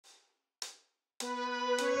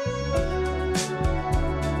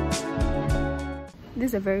This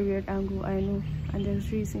is a very weird angle, I know, and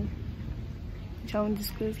there's reason which I won't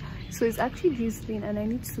disclose. So it's actually drizzling and I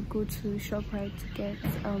need to go to ShopRite to get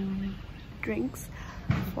drinks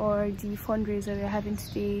for the fundraiser we're having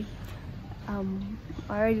today. I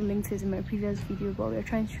already linked it in my previous video, but we're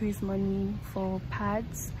trying to raise money for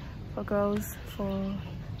pads for girls for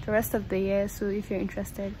the rest of the year. So if you're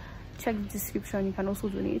interested, check the description. You can also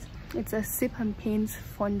donate. It's a sip and paint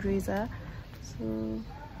fundraiser. So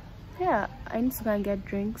yeah, I need to go and get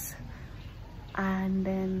drinks and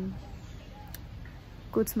then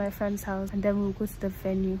go to my friend's house, and then we'll go to the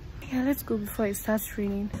venue. Yeah, let's go before it starts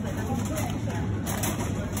raining.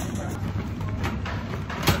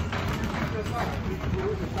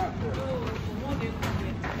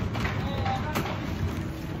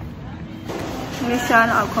 Mission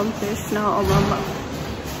accomplished. Now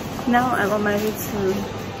I'm on my way to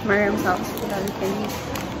Mariam's house so that we can eat.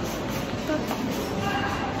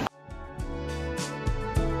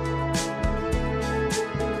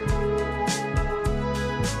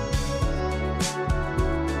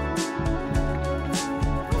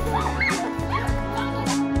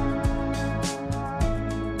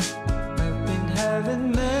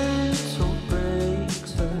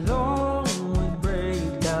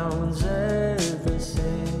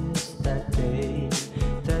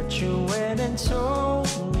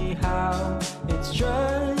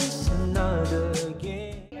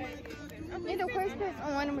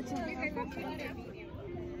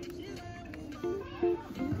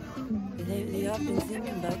 Lately I've been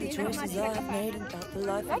thinking about the choices I've made and about the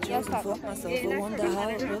life I've chosen for myself. I wonder how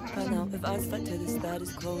it would pan out if I stuck to the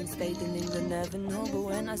status quo and stayed in England. Never know, but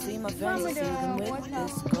when I see my friends, I see them with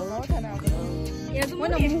this gold.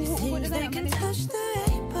 Seems they can touch the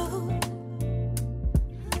rainbow.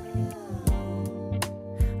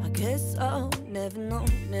 I guess I'll never know,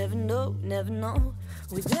 never know, never know.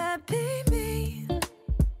 Would that be me?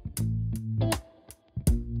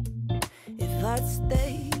 If I'd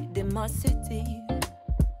stayed in my city.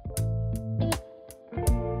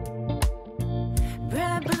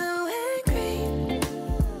 Red, blue, and green.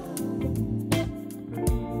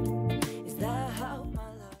 Is that how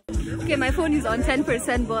my life? Okay, my phone is on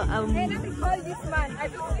 10%, but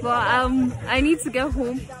I need to get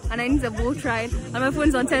home and I need a boat ride, and my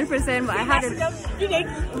phone's on 10%, but I had a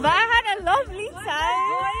lovely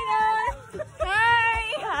time.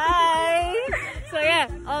 Hi. So yeah,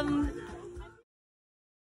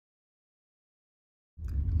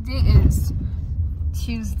 today is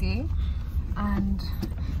Tuesday, and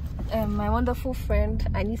my wonderful friend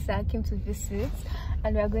Anissa came to visit,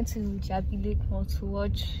 and we are going to Jabi Lake Mall to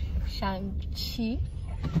watch Shang-Chi.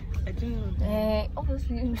 I don't know.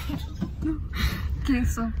 Obviously. Okay,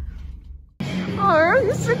 so. Oh,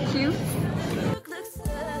 you're so cute.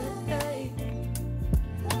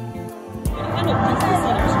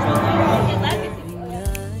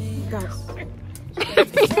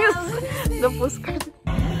 The postcard.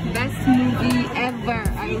 Best movie ever.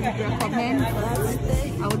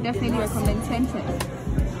 I would definitely recommend 10.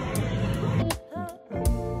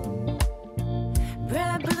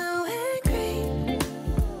 Red, blue, and green.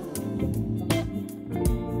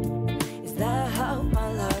 Is that how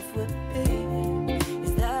my life would be?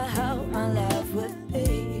 Is that how my life would be?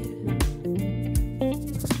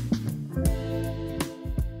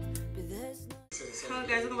 Hello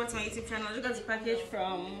guys, welcome back to my YouTube channel. I just got the package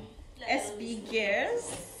from schoolgirls.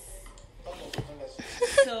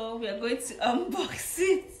 So we are going to unbox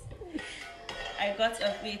it. I got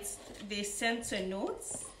a bit. They sent a note.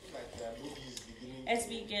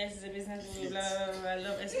 schoolgirls is a business. Blah, blah, blah, blah. I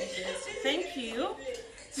love schoolgirls. Thank you.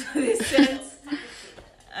 So they sent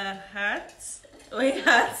a hat, face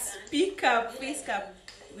cap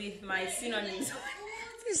with my synonyms.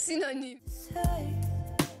 Synonyms.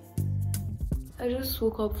 I just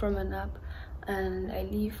woke up from a nap and I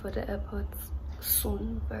leave for the airport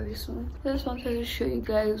soon, very soon. I just wanted to show you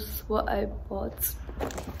guys what I bought.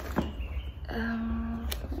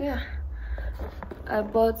 Yeah, I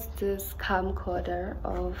bought this camcorder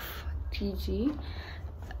of TG.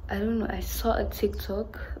 I don't know, I saw a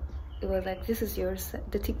TikTok. It was like, this is your,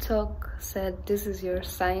 the TikTok said this is your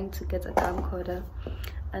sign to get a camcorder,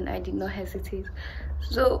 and I did not hesitate.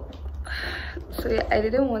 So yeah, I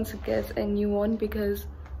didn't want to get a new one because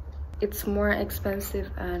it's more expensive,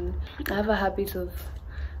 and I have a habit of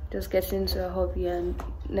just getting into a hobby and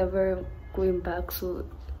never going back. So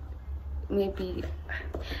maybe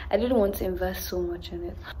I didn't want to invest so much in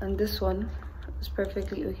it, and this one is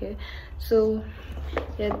perfectly okay. So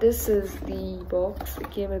yeah, this is the box. It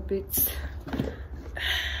came a bit,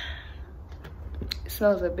 it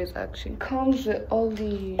smells a bit actually. It comes with all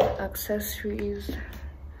the accessories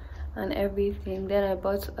and everything. Then I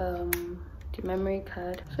bought the memory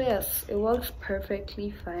card. So yes, it works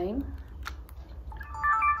perfectly fine.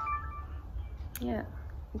 Yeah,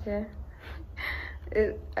 okay.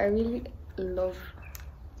 I really love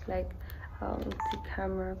like how the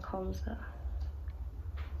camera comes out.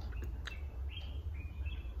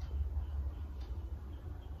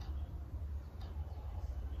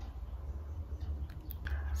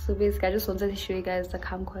 So basically, I just wanted to show you guys the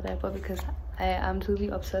camcorder, but because I am totally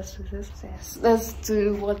obsessed with this. Yes, let's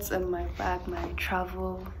do what's in my bag, my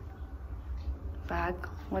travel bag.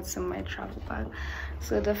 What's in my travel bag?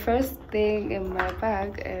 So the first thing in my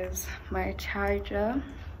bag is my charger,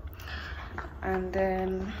 and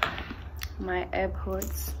then my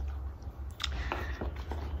AirPods,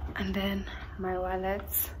 and then my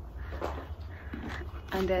wallet,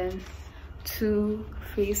 and then 2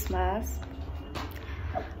 face masks,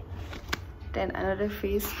 then another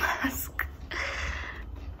face mask,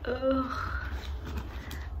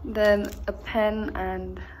 then a pen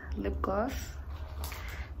and lip gloss.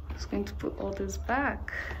 I'm just going to put all this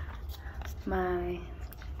back. My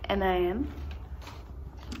NIN,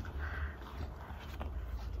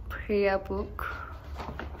 prayer book,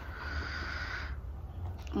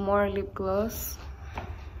 more lip gloss,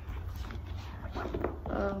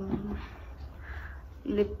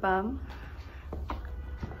 lip balm,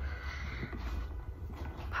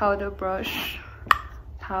 powder brush,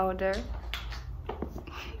 powder,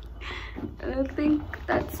 and I think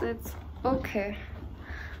that's it. Okay,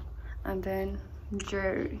 and then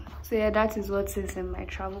jewelry. So yeah, that is what is in my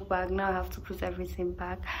travel bag. Now I have to put everything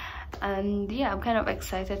back, and yeah, I'm kind of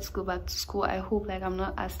excited to go back to school. I hope like I'm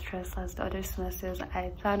not as stressed as the other semesters.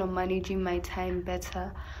 I plan on managing my time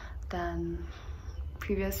better than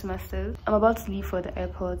previous semesters. I'm about to leave for the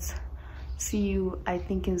airport. See you, I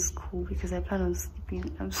think, in school because I plan on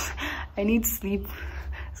sleeping. I need sleep.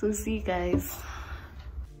 So see you guys.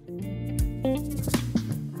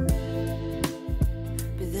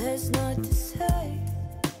 But there's not to say.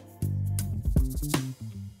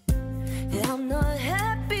 Yeah, I'm not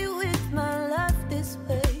happy with my life this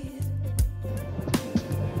way.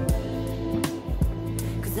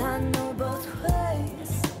 'Cause I know both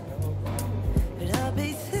ways. But I'll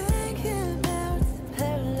be thinking about the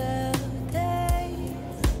parallel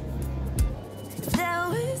days. If that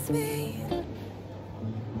was me,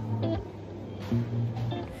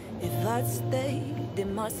 if I'd stayed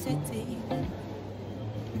in my city.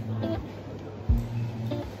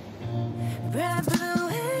 Red, blue,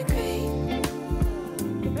 and green.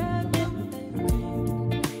 Red, blue, and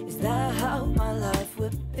green. Is that how my life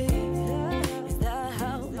would be? Is that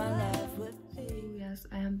how my life would be? Yes,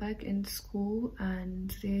 I am back in school and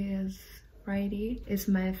today is Friday. It's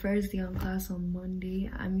my first day on class on Monday.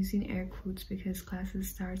 I'm using air quotes because classes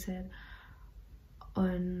started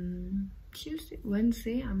on Tuesday,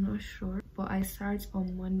 Wednesday, I'm not sure, but I start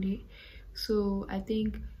on Monday. So I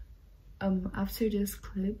think after this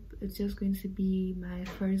clip, it's just going to be my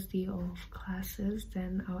first day of classes,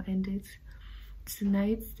 then I'll end it.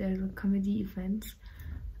 Tonight there's a comedy event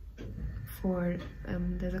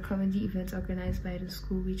there's a comedy event organized by the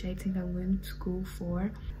school, which I think I'm going to go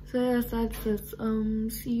for. So yes, that's it.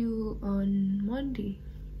 See you on Monday.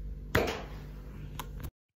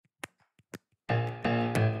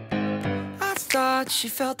 I thought she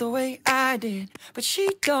felt the way I did, but she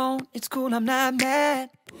don't. It's cool, I'm not mad.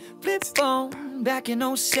 Flip phone back in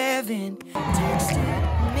 07. Texted,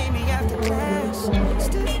 meet me after class.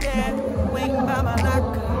 Stood there, waiting by my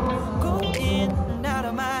locker. Go in and out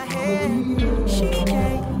of my head. She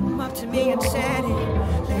came up to me and said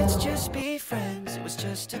it. Let's just be friends. It was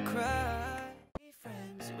just a crush. Be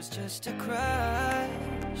friends. It was just a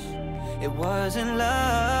crush. It wasn't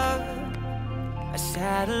love. I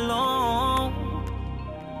sat alone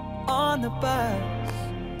on the bus,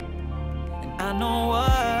 and I know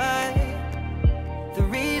what the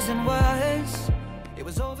reason was. It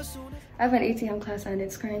was over soon. I have an 8 a.m. class and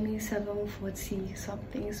it's currently 7:40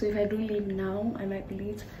 something. So if I don't leave now, I might be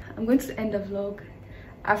late. I'm going to end the vlog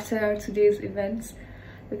after today's event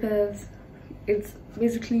because it's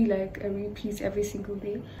basically like a repeat every single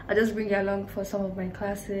day. I'll just bring you along for some of my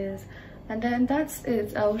classes, and then that's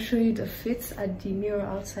it. I'll show you the fits at the mirror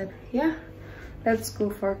outside. Yeah, let's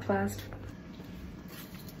go for class.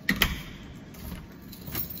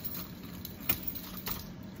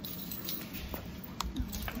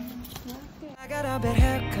 I got a bad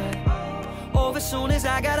haircut. Over soon as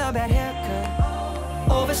I got a bad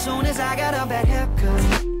haircut. Over soon as I got a bad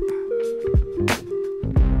haircut.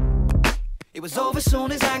 It was over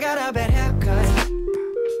soon as I got a bad haircut.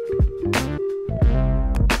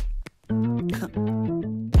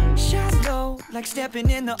 Shallow like like stepping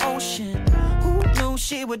in the ocean. Who knew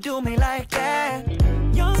she would do me like that?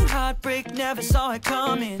 Young heartbreak, never saw it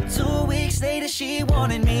coming. 2 weeks later she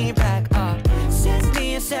wanted me back. Sent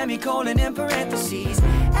me a semicolon in parentheses,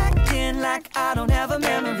 acting like I don't have a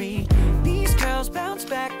memory. These girls bounce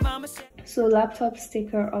back, mama said. So laptop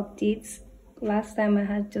sticker updates. Last time I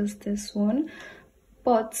had just this one,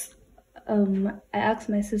 but I asked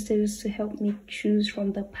my sisters to help me choose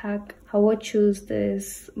from the pack. Hawa chose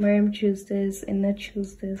this, Mariam chose this, Inna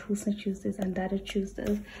chose this, Husna chose this, and Dada chose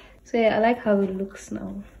this. So yeah, I like how it looks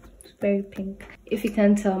now. It's very pink. If you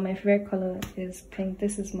can't tell, my favorite color is pink.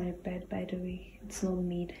 This is my bed, by the way. It's not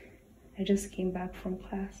made. I just came back from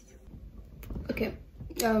class. Okay,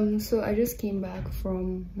 so I just came back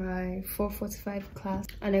from my 4:45 class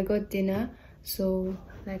and I got dinner. So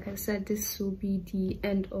like I said, this will be the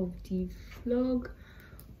end of the vlog.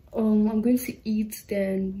 I'm going to eat,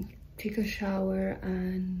 then take a shower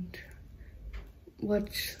and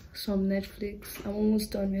watch some Netflix. I'm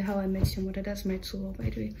almost done with How I Met Your Mother. That's my tour,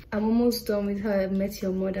 by the way. I'm almost done with How I Met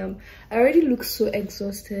Your Mother. I already look so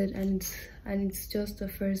exhausted and it's just the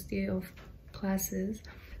first day of classes.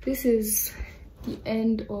 This is the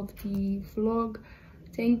end of the vlog.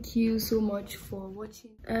 Thank you so much for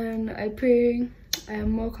watching, and I pray I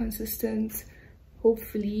am more consistent,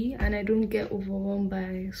 hopefully, and I don't get overwhelmed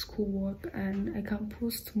by schoolwork and I can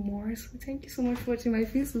post more. So thank you so much for watching. My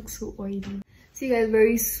face looks so oily. See you guys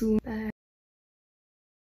very soon. Bye.